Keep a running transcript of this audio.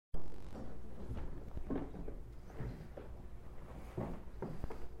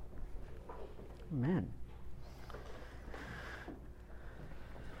Amen.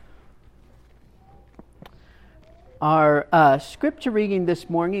 Our scripture reading this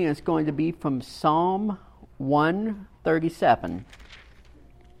morning is going to be from Psalm 137.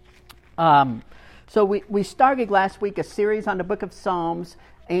 So we started last week a series on the book of Psalms,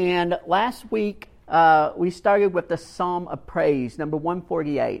 and last week we started with the Psalm of Praise, number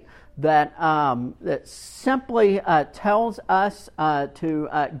 148, that simply tells us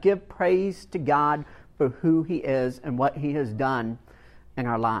to give praise to God for who He is and what He has done in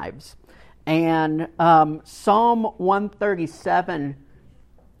our lives. And Psalm 137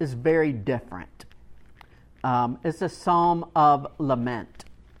 is very different. It's a psalm of lament.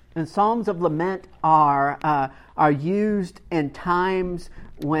 And psalms of lament are used in times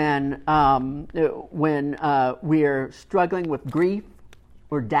when we're struggling with grief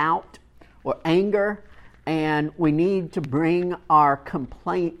or doubt or anger, and we need to bring our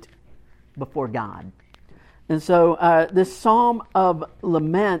complaint before God. And so this psalm of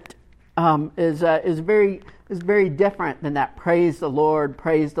lament is very different than that praise the Lord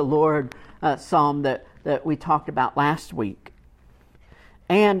psalm that we talked about last week.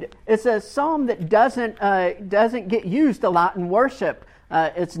 And it's a psalm that doesn't get used a lot in worship.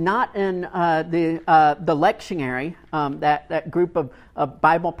 It's not in the lectionary, that group of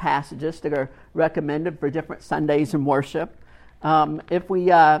Bible passages that are recommended for different Sundays in worship. If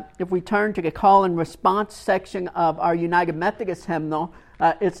we turn to the call and response section of our United Methodist hymnal,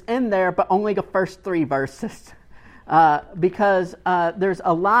 it's in there, but only the first 3 verses, because there's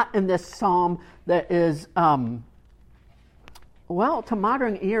a lot in this psalm that is, to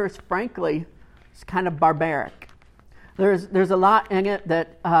modern ears, frankly, it's kind of barbaric. There's a lot in it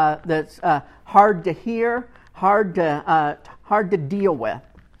that's hard to hear, hard to deal with,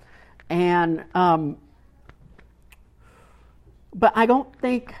 and but I don't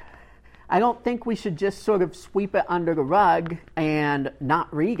think we should just sort of sweep it under the rug and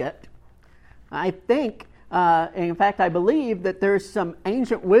not read it. I think, in fact, I believe that there's some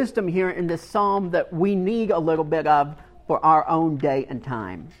ancient wisdom here in this psalm that we need a little bit of for our own day and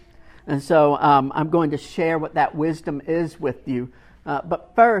time. And so I'm going to share what that wisdom is with you.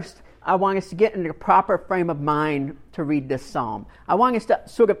 But first, I want us to get into the proper frame of mind to read this psalm. I want us to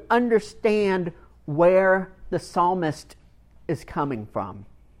sort of understand where the psalmist is coming from.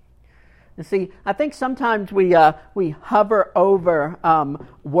 You see, I think sometimes we hover over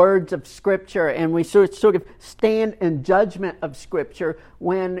words of Scripture, and we sort of stand in judgment of Scripture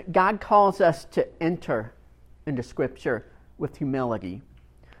when God calls us to enter into Scripture with humility.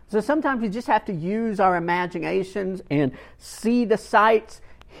 So sometimes we just have to use our imaginations and see the sights,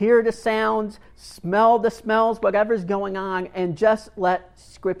 hear the sounds, smell the smells, whatever's going on, and just let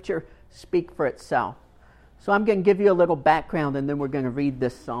Scripture speak for itself. So I'm going to give you a little background, and then we're going to read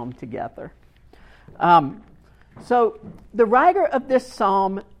this psalm together. So the writer of this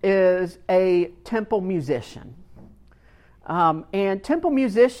psalm is a temple musician. And temple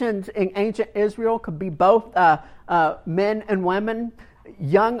musicians in ancient Israel could be both men and women,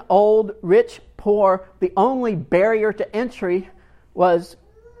 young, old, rich, poor. The only barrier to entry was,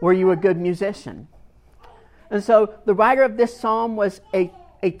 were you a good musician? And so the writer of this psalm was a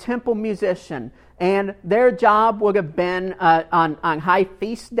temple musician. And their job would have been on high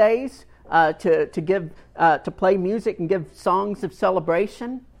feast days to play music and give songs of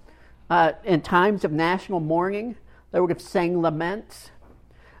celebration. In times of national mourning, they would have sang laments.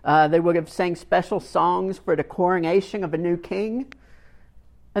 They would have sang special songs for the coronation of a new king.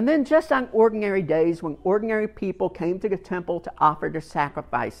 And then just on ordinary days, when ordinary people came to the temple to offer their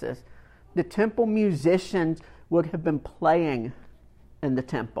sacrifices, the temple musicians would have been playing in the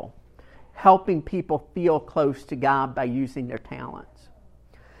temple, helping people feel close to God by using their talents.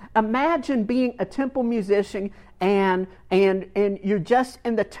 Imagine being a temple musician and you're just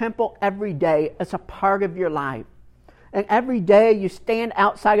in the temple every day as a part of your life. And every day you stand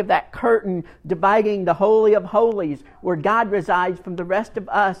outside of that curtain dividing the Holy of Holies where God resides from the rest of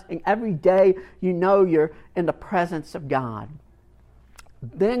us. And every day you know you're in the presence of God.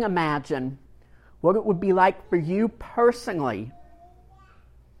 Then imagine what it would be like for you personally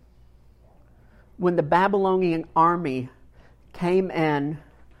when the Babylonian army came in,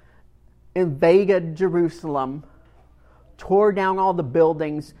 invaded Jerusalem, tore down all the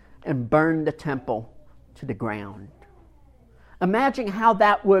buildings, and burned the temple to the ground. Imagine how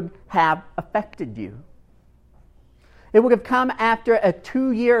that would have affected you. It would have come after a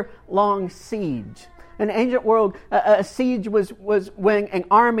 2-year-long siege. In the ancient world, a siege was when an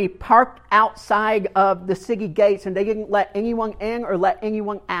army parked outside of the city gates and they didn't let anyone in or let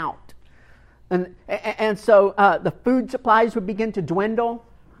anyone out. And so the food supplies would begin to dwindle.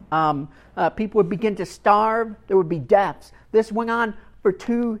 People would begin to starve. There would be deaths. This went on for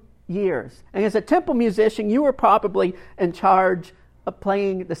 2 years. And as a temple musician, you were probably in charge of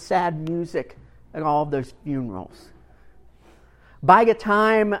playing the sad music at all of those funerals. By the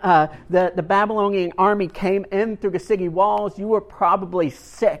time the Babylonian army came in through the city walls, you were probably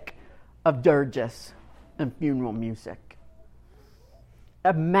sick of dirges and funeral music.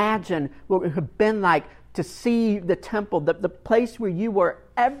 Imagine what it would have been like to see the temple, the place where you were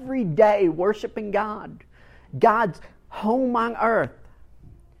every day worshiping God, God's home on earth,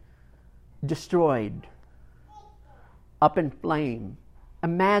 destroyed, up in flame.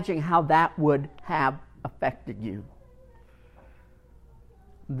 Imagine how that would have affected you.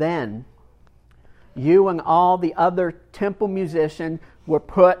 Then, you and all the other temple musicians were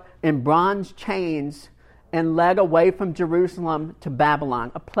put in bronze chains and led away from Jerusalem to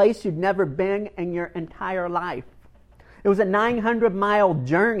Babylon, a place you'd never been in your entire life. It was a 900-mile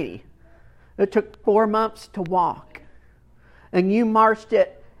journey. It took 4 months to walk. And you marched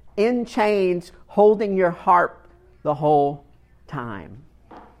it in chains, holding your harp the whole time.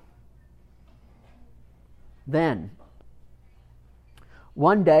 Then,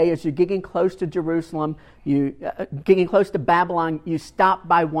 one day, as you're getting close to Jerusalem, getting close to Babylon, you stop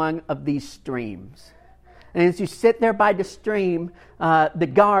by one of these streams. And as you sit there by the stream,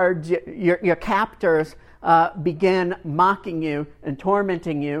 the guards, your captors, begin mocking you and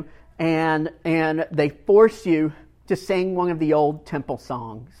tormenting you, and they force you to sing one of the old temple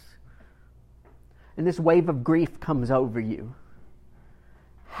songs. And this wave of grief comes over you.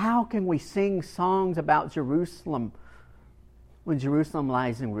 How can we sing songs about Jerusalem when Jerusalem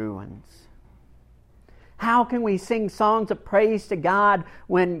lies in ruins? How can we sing songs of praise to God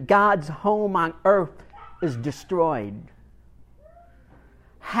when God's home on earth is destroyed?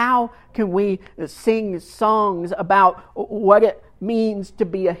 How can we sing songs about what it means to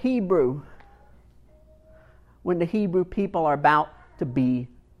be a Hebrew when the Hebrew people are about to be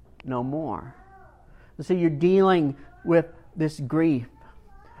no more? So you're dealing with this grief.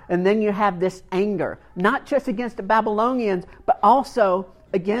 And then you have this anger, not just against the Babylonians, but also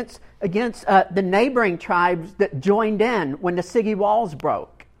against the neighboring tribes that joined in when the city walls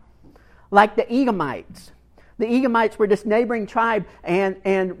broke. Like the Edomites. The Edomites were this neighboring tribe,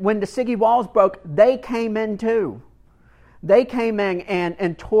 and when the city walls broke, they came in too. They came in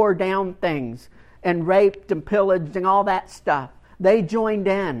and tore down things, and raped and pillaged and all that stuff. They joined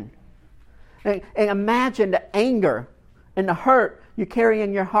in. And imagine the anger and the hurt you carry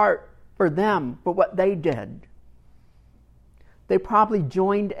in your heart for them, for what they did. They probably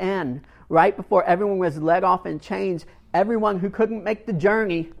joined in right before everyone was led off in chains. Everyone who couldn't make the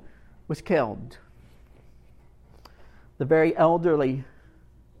journey was killed. The very elderly,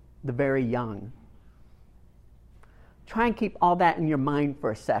 the very young. Try and keep all that in your mind for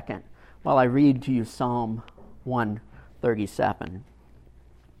a second while I read to you Psalm 137.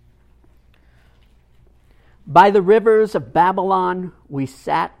 By the rivers of Babylon we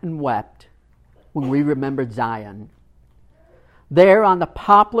sat and wept when we remembered Zion. There on the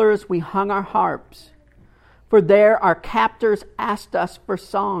poplars we hung our harps, for there our captors asked us for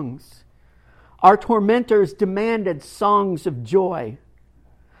songs. Our tormentors demanded songs of joy.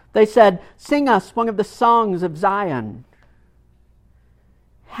 They said, "Sing us one of the songs of Zion."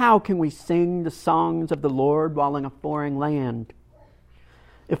 How can we sing the songs of the Lord while in a foreign land?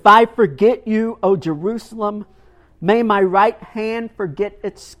 If I forget you, O Jerusalem, may my right hand forget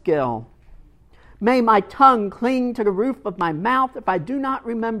its skill. May my tongue cling to the roof of my mouth if I do not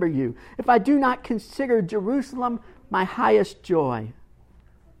remember you, if I do not consider Jerusalem my highest joy.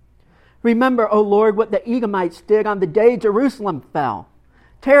 Remember, O Lord, what the Edomites did on the day Jerusalem fell.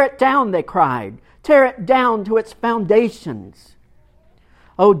 Tear it down, they cried. Tear it down to its foundations.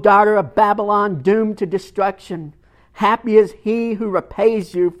 O daughter of Babylon, doomed to destruction, happy is he who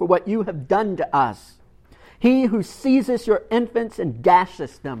repays you for what you have done to us. He who seizes your infants and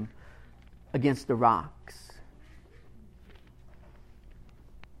dashes them against the rocks.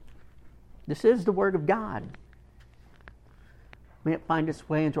 This is the Word of God. May it find its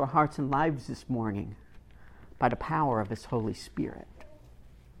way into our hearts and lives this morning by the power of His Holy Spirit.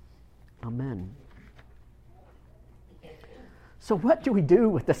 Amen. So what do we do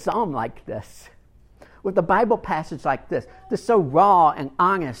with a psalm like this? With a Bible passage like this, that's so raw and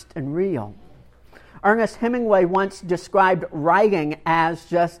honest and real? Ernest Hemingway once described writing as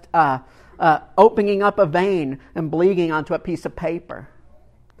just opening up a vein and bleeding onto a piece of paper.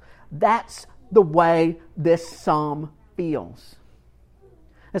 That's the way this psalm feels.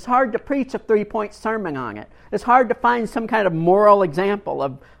 It's hard to preach a 3-point sermon on it. It's hard to find some kind of moral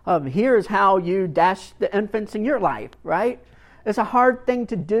example of here's how you dash the infants in your life, right? It's a hard thing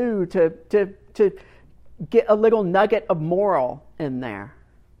to do to get a little nugget of moral in there.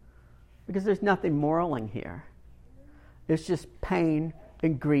 Because there's nothing moral in here. It's just pain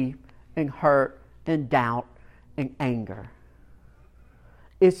and grief and hurt and doubt and anger.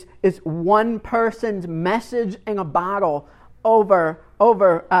 It's one person's message in a bottle over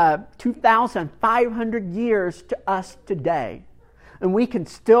 2,500 years to us today. And we can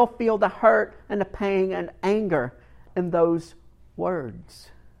still feel the hurt and the pain and anger in those words.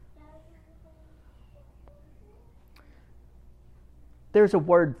 There's a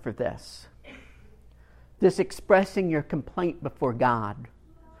word for this. This expressing your complaint before God.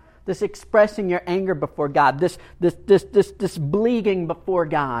 This expressing your anger before God. This bleeding before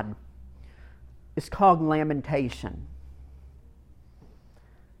God. It's called lamentation.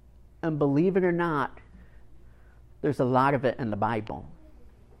 And believe it or not, there's a lot of it in the Bible.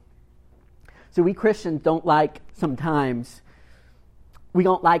 So we Christians don't like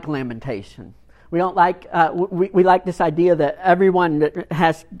lamentation. We don't like, we like this idea that everyone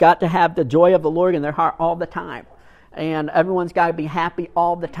has got to have the joy of the Lord in their heart all the time. And everyone's got to be happy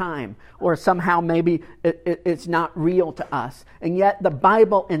all the time. Or somehow maybe it's not real to us. And yet the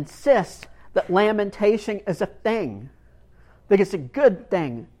Bible insists that lamentation is a thing. That it's a good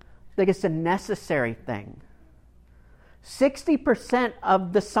thing. That it's a necessary thing. 60%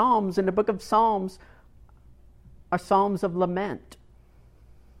 of the Psalms in the book of Psalms are Psalms of lament.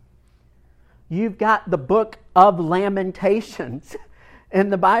 You've got the book of Lamentations in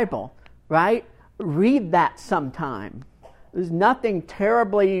the Bible, right? Read that sometime. There's nothing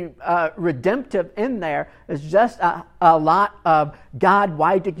terribly redemptive in there. It's just a lot of, God,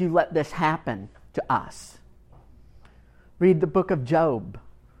 why did you let this happen to us? Read the book of Job.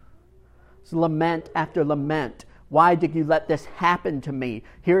 It's lament after lament. Why did you let this happen to me?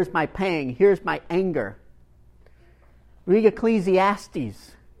 Here's my pain. Here's my anger. Read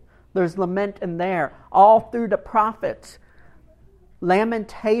Ecclesiastes. There's lament in there. All through the prophets.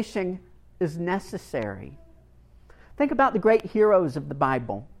 Lamentation is necessary. Think about the great heroes of the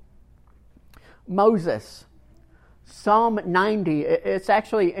Bible. Moses. Psalm 90. It's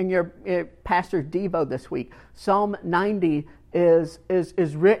actually in your pastor's Devo this week. Psalm 90 is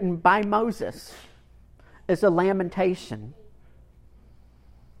written by Moses. It's a lamentation.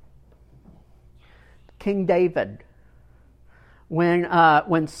 King David.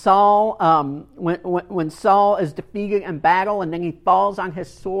 When Saul is defeated in battle and then he falls on his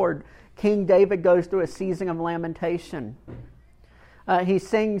sword, King David goes through a season of lamentation. He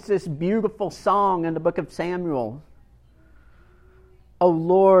sings this beautiful song in the book of Samuel. O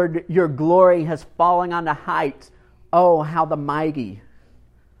Lord, your glory has fallen on the heights. Oh, how the mighty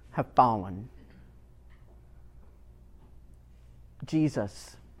have fallen.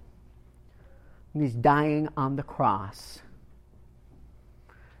 Jesus, when he's dying on the cross,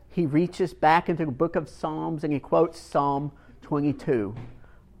 he reaches back into the book of Psalms and he quotes Psalm 22,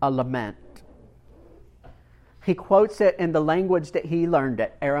 a lament. He quotes it in the language that he learned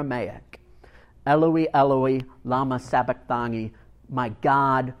it, Aramaic. Eloi, Eloi, lama sabachthani, my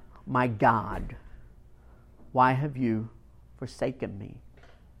God, why have you forsaken me?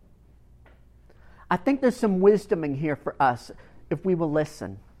 I think there's some wisdom in here for us if we will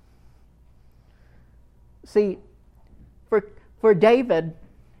listen. See, for David,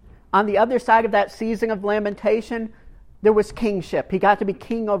 on the other side of that season of lamentation, there was kingship. He got to be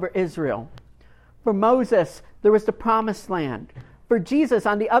king over Israel. For Moses, there was the promised land. For Jesus,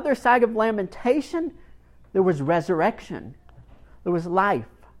 on the other side of lamentation, there was resurrection. There was life.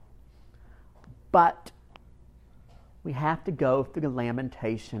 But we have to go through the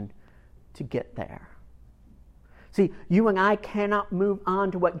lamentation to get there. See, you and I cannot move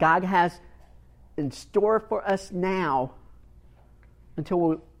on to what God has in store for us now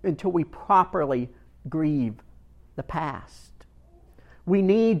until we properly grieve the past. We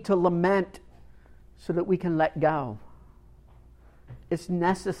need to lament so that we can let go. It's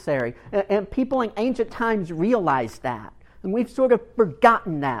necessary. And people in ancient times realized that. And we've sort of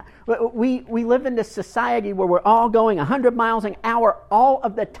forgotten that. We live in this society where we're all going 100 miles an hour all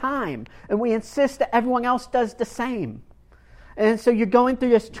of the time. And we insist that everyone else does the same. And so you're going through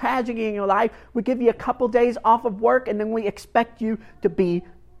this tragedy in your life. We give you a couple days off of work and then we expect you to be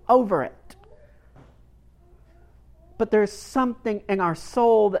over it. But there's something in our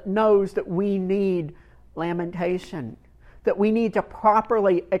soul that knows that we need lamentation. That we need to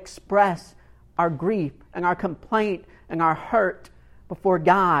properly express our grief and our complaint and our hurt before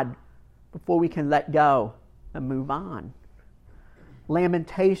God before we can let go and move on.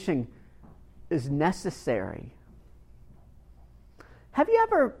 Lamentation is necessary. Have you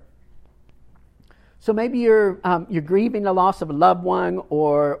ever So maybe you're grieving the loss of a loved one,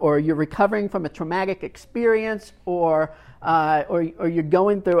 or you're recovering from a traumatic experience, or you're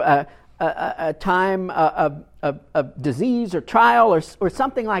going through a time of disease or trial or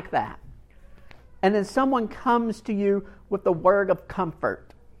something like that. And then someone comes to you with a word of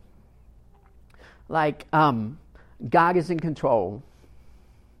comfort, like God is in control.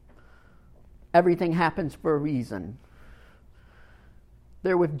 Everything happens for a reason.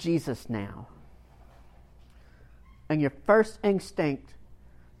 They're with Jesus now. And your first instinct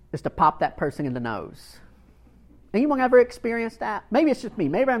is to pop that person in the nose. Anyone ever experienced that? Maybe it's just me.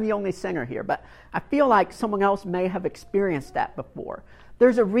 Maybe I'm the only singer here, but I feel like someone else may have experienced that before.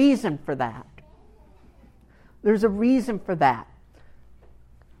 There's a reason for that. There's a reason for that.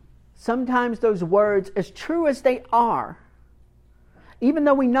 Sometimes those words, as true as they are, even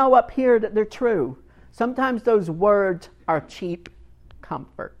though we know up here that they're true, sometimes those words are cheap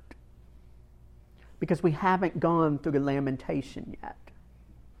comfort. Because we haven't gone through the lamentation yet.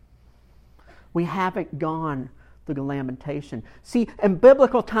 We haven't gone through the lamentation. See, in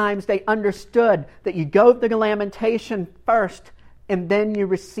biblical times, they understood that you go through the lamentation first, and then you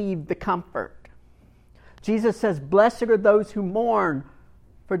receive the comfort. Jesus says, "Blessed are those who mourn,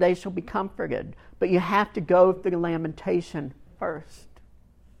 for they shall be comforted." But you have to go through the lamentation first.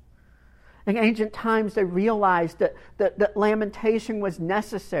 In ancient times, they realized that lamentation was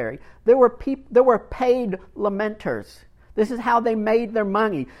necessary. There were paid lamenters. This is how they made their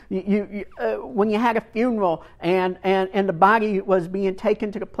money. When you had a funeral and the body was being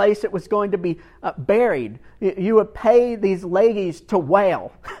taken to the place it was going to be buried, you would pay these ladies to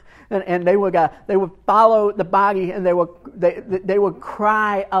wail, and they would follow the body, and they would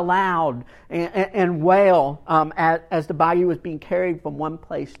cry aloud and wail as the body was being carried from one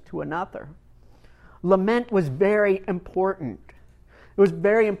place to another. Lament was very important. It was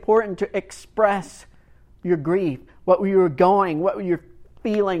very important to express your grief, what you were going, what you're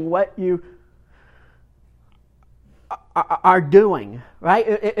feeling, what you are doing, right?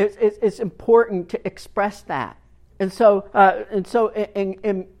 It's important to express that. And so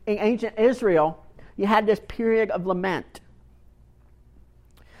in ancient Israel, you had this period of lament.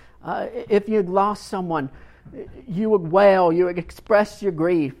 If you'd lost someone, you would wail, you would express your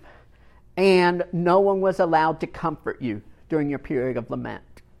grief, and no one was allowed to comfort you during your period of lament.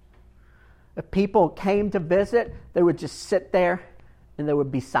 If people came to visit, they would just sit there and they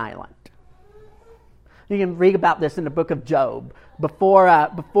would be silent. You can read about this in the book of Job.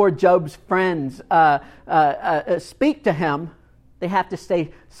 Before Job's friends speak to him, they have to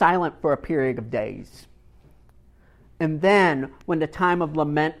stay silent for a period of days. And then, when the time of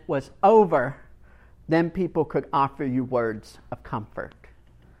lament was over, then people could offer you words of comfort.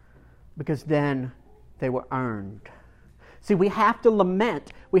 Because then they were earned. See, we have to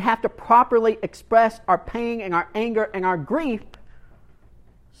lament. We have to properly express our pain and our anger and our grief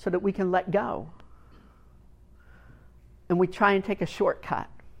so that we can let go. And we try and take a shortcut.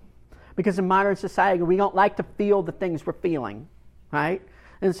 Because in modern society, we don't like to feel the things we're feeling, right?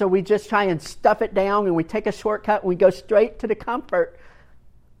 And so we just try and stuff it down, and we take a shortcut and we go straight to the comfort.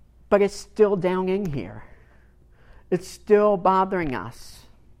 But it's still down in here. It's still bothering us.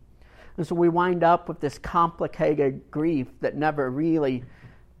 And so we wind up with this complicated grief that never really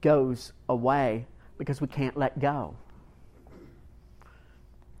goes away because we can't let go.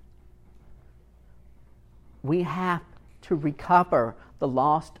 We have to recover the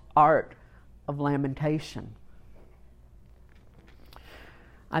lost art of lamentation.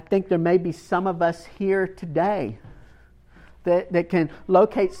 I think there may be some of us here today that can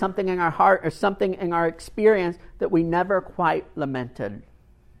locate something in our heart or something in our experience that we never quite lamented.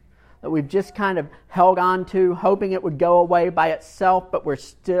 That we've just kind of held on to, hoping it would go away by itself, but we're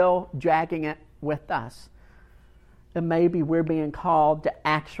still dragging it with us. And maybe we're being called to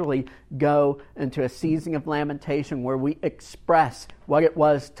actually go into a season of lamentation where we express what it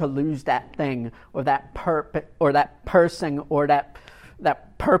was to lose that thing, or that or that person, or that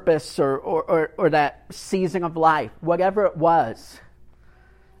purpose, or that season of life, whatever it was.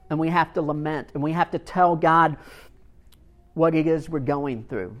 And we have to lament, and we have to tell God what it is we're going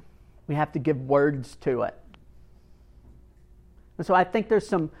through. We have to give words to it. And so I think there's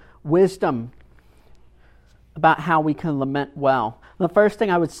some wisdom about how we can lament well. The first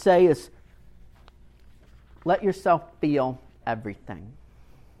thing I would say is let yourself feel everything.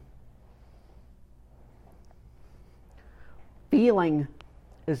 Feeling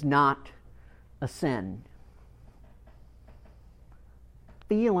is not a sin.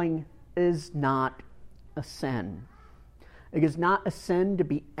 Feeling is not a sin. It is not a sin to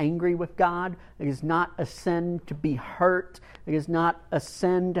be angry with God. It is not a sin to be hurt. It is not a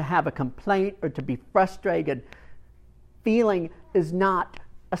sin to have a complaint or to be frustrated. Feeling is not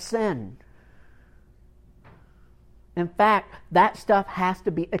a sin. In fact, that stuff has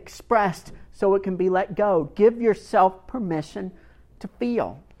to be expressed so it can be let go. Give yourself permission to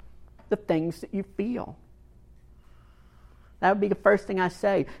feel the things that you feel. That would be the first thing I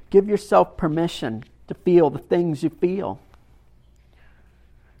say. Give yourself permission to feel the things you feel.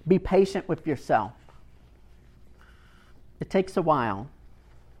 Be patient with yourself. It takes a while.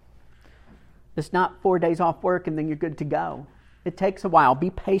 It's not 4 days off work and then you're good to go. It takes a while. Be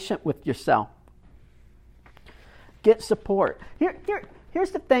patient with yourself. Get support.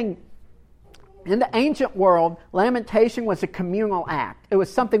 Here's the thing. In the ancient world, lamentation was a communal act. It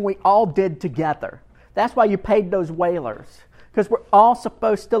was something we all did together. That's why you paid those wailers. Because we're all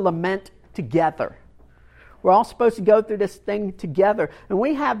supposed to lament together. We're all supposed to go through this thing together. And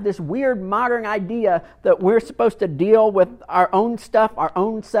we have this weird modern idea that we're supposed to deal with our own stuff, our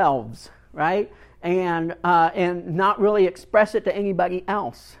own selves, right? And not really express it to anybody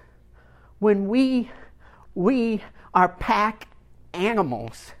else. When we are pack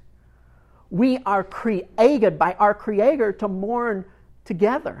animals, we are created by our Creator to mourn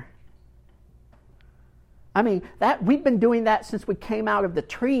together. I mean, that we've been doing that since we came out of the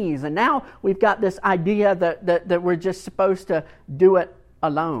trees, and now we've got this idea that we're just supposed to do it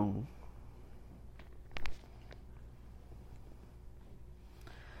alone.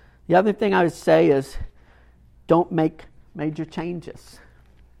 The other thing I would say is don't make major changes.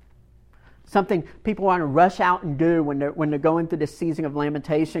 Something people want to rush out and do when they're going through this season of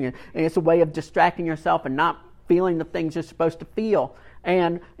lamentation, and it's a way of distracting yourself and not feeling the things you're supposed to feel.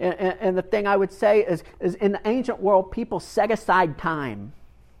 And the thing I would say is in the ancient world, people set aside time.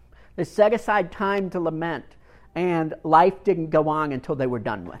 They set aside time to lament, and life didn't go on until they were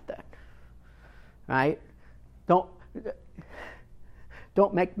done with it. Right? Don't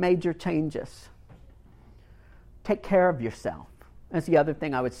make major changes. Take care of yourself. That's the other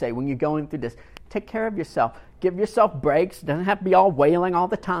thing I would say when you're going through this. Take care of yourself. Give yourself breaks. It doesn't have to be all wailing all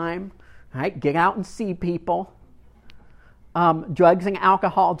the time. Right? Get out and see people. Drugs and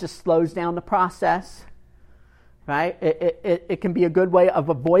alcohol just slows down the process. Right? It can be a good way of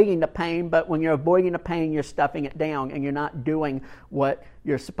avoiding the pain, but when you're avoiding the pain, you're stuffing it down and you're not doing what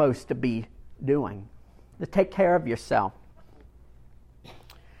you're supposed to be doing. So take care of yourself.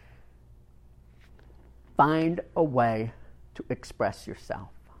 Find a way to express yourself.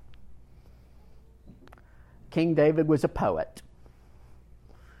 King David was a poet.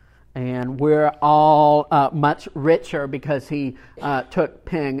 And we're all much richer because he took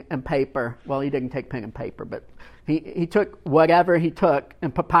pen and paper. Well, he didn't take pen and paper, but he took whatever he took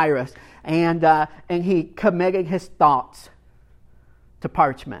and papyrus, and he committed his thoughts to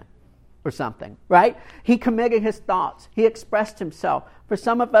parchment or something, right? He committed his thoughts. He expressed himself. For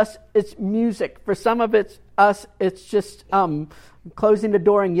some of us, it's music. For some of us, it's just closing the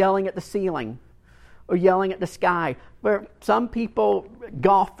door and yelling at the ceiling or yelling at the sky. For some people,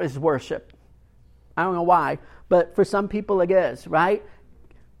 golf is worship. I don't know why, but for some people it is, right?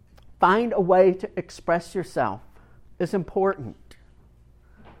 Find a way to express yourself. It's important.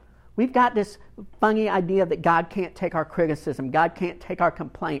 We've got this funny idea that God can't take our criticism, God can't take our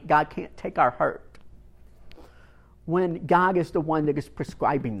complaint, God can't take our hurt. When God is the one that is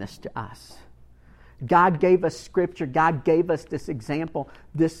prescribing this to us. God gave us scripture. God gave us this example.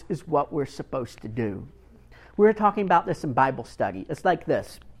 This is what we're supposed to do. We were talking about this in Bible study. It's like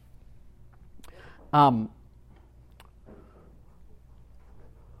this.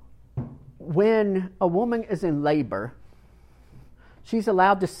 When a woman is in labor, she's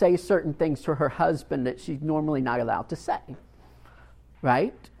allowed to say certain things to her husband that she's normally not allowed to say.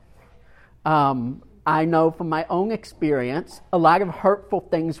 Right? I know from my own experience, a lot of hurtful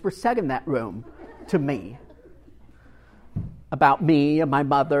things were said in that room to me. About me and my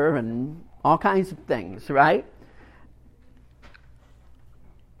mother and all kinds of things, right?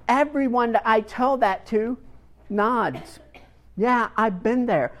 Everyone that I tell that to nods. Yeah, I've been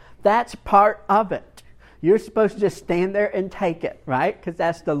there. That's part of it. You're supposed to just stand there and take it, right? Because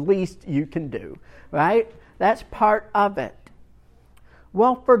that's the least you can do, right? That's part of it.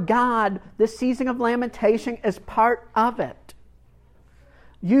 Well, for God, this season of lamentation is part of it.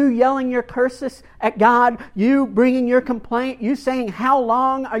 You yelling your curses at God, you bringing your complaint, you saying, how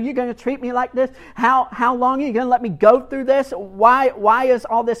long are you going to treat me like this? How long are you going to let me go through this? Why is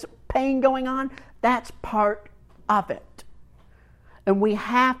all this pain going on? That's part of it. And we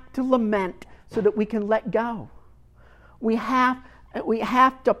have to lament so that we can let go. We have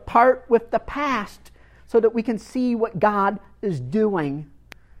to part with the past so that we can see what God is doing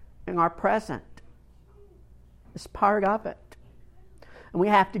in our present. It's part of it. And we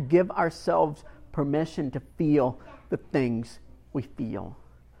have to give ourselves permission to feel the things we feel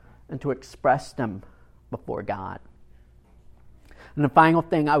and to express them before God. And the final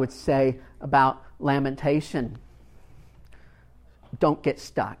thing I would say about lamentation, don't get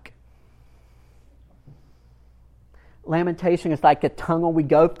stuck. Lamentation is like a tunnel we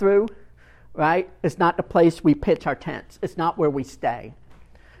go through, right? It's not the place we pitch our tents. It's not where we stay.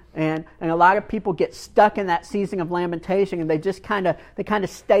 And a lot of people get stuck in that season of lamentation, and they just kind of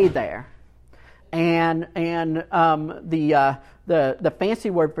stay there. And the fancy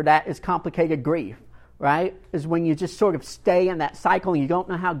word for that is complicated grief, right? Is when you just sort of stay in that cycle and you don't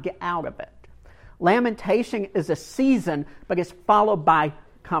know how to get out of it. Lamentation is a season, but it's followed by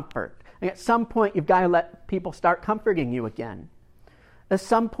comfort. And at some point, you've got to let people start comforting you again. At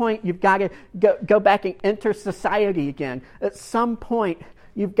some point, you've got to go back and enter society again. At some point,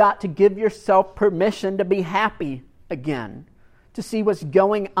 you've got to give yourself permission to be happy again, to see what's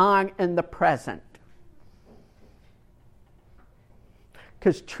going on in the present.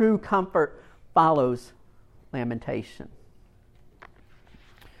 Because true comfort follows lamentation.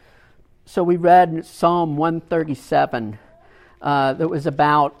 So we read Psalm 137 that was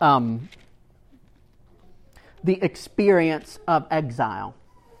about the experience of exile.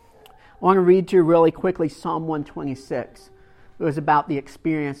 I want to read to you really quickly Psalm 126. It was about the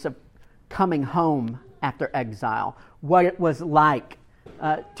experience of coming home after exile, what it was like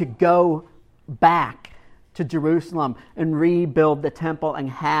to go back to Jerusalem and rebuild the temple and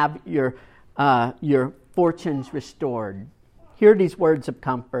have your fortunes restored. Hear these words of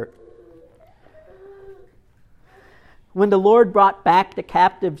comfort. When the Lord brought back the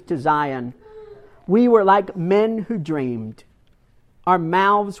captives to Zion, we were like men who dreamed. Our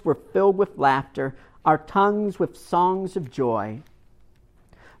mouths were filled with laughter, our tongues with songs of joy.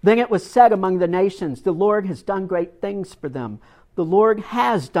 Then it was said among the nations, the Lord has done great things for them. The Lord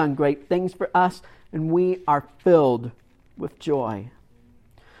has done great things for us, and we are filled with joy.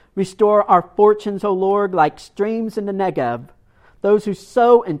 Restore our fortunes, O Lord, like streams in the Negev. Those who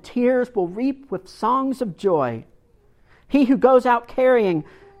sow in tears will reap with songs of joy. He who goes out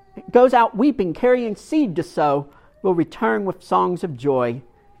weeping, carrying seed to sow, will return with songs of joy,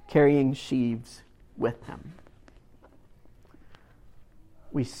 carrying sheaves with him.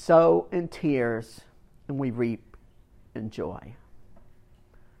 We sow in tears and we reap in joy.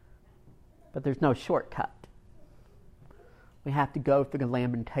 But there's no shortcut. We have to go through the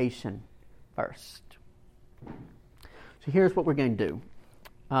lamentation first. So here's what we're going to do.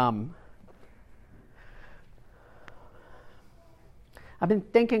 I've been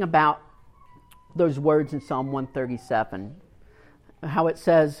thinking about those words in Psalm 137, how it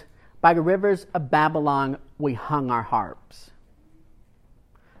says, by the rivers of Babylon we hung our harps.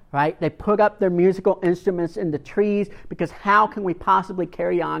 Right? They put up their musical instruments in the trees because how can we possibly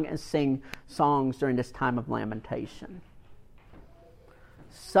carry on and sing songs during this time of lamentation?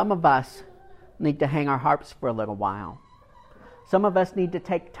 Some of us need to hang our harps for a little while. Some of us need to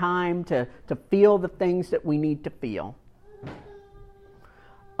take time to feel the things that we need to feel.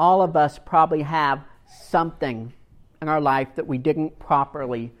 All of us probably have something in our life that we didn't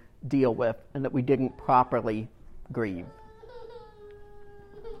properly deal with and that we didn't properly grieve.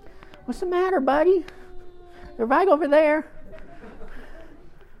 What's the matter, buddy? They're right over there.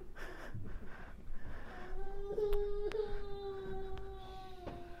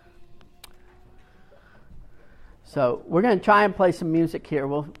 So we're going to try and play some music here.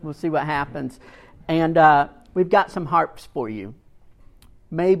 We'll see what happens. And we've got some harps for you.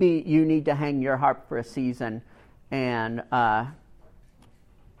 Maybe you need to hang your harp for a season and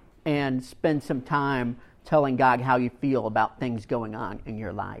spend some time telling God how you feel about things going on in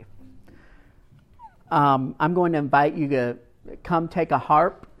your life. I'm going to invite you to come take a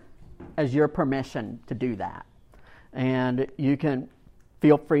harp as your permission to do that. And you can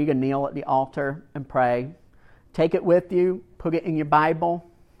feel free to kneel at the altar and pray. Take it with you, put it in your Bible,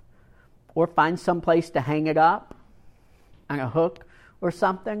 or find some place to hang it up on a hook or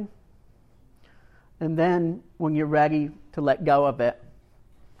something. And then when you're ready to let go of it,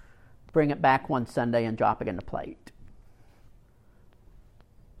 bring it back one Sunday and drop it in the plate.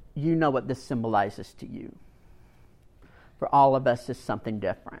 You know what this symbolizes to you. For all of us, it's something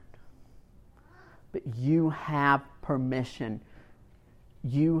different. But you have permission.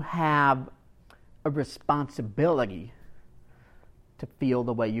 You have a responsibility to feel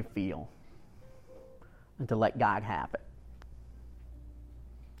the way you feel and to let God have it.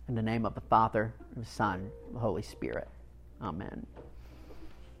 In the name of the Father, the Son, and the Holy Spirit. Amen.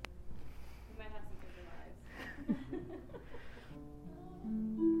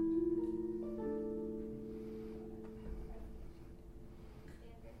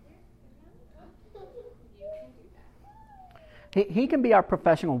 He can be our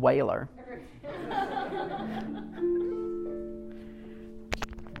professional wailer.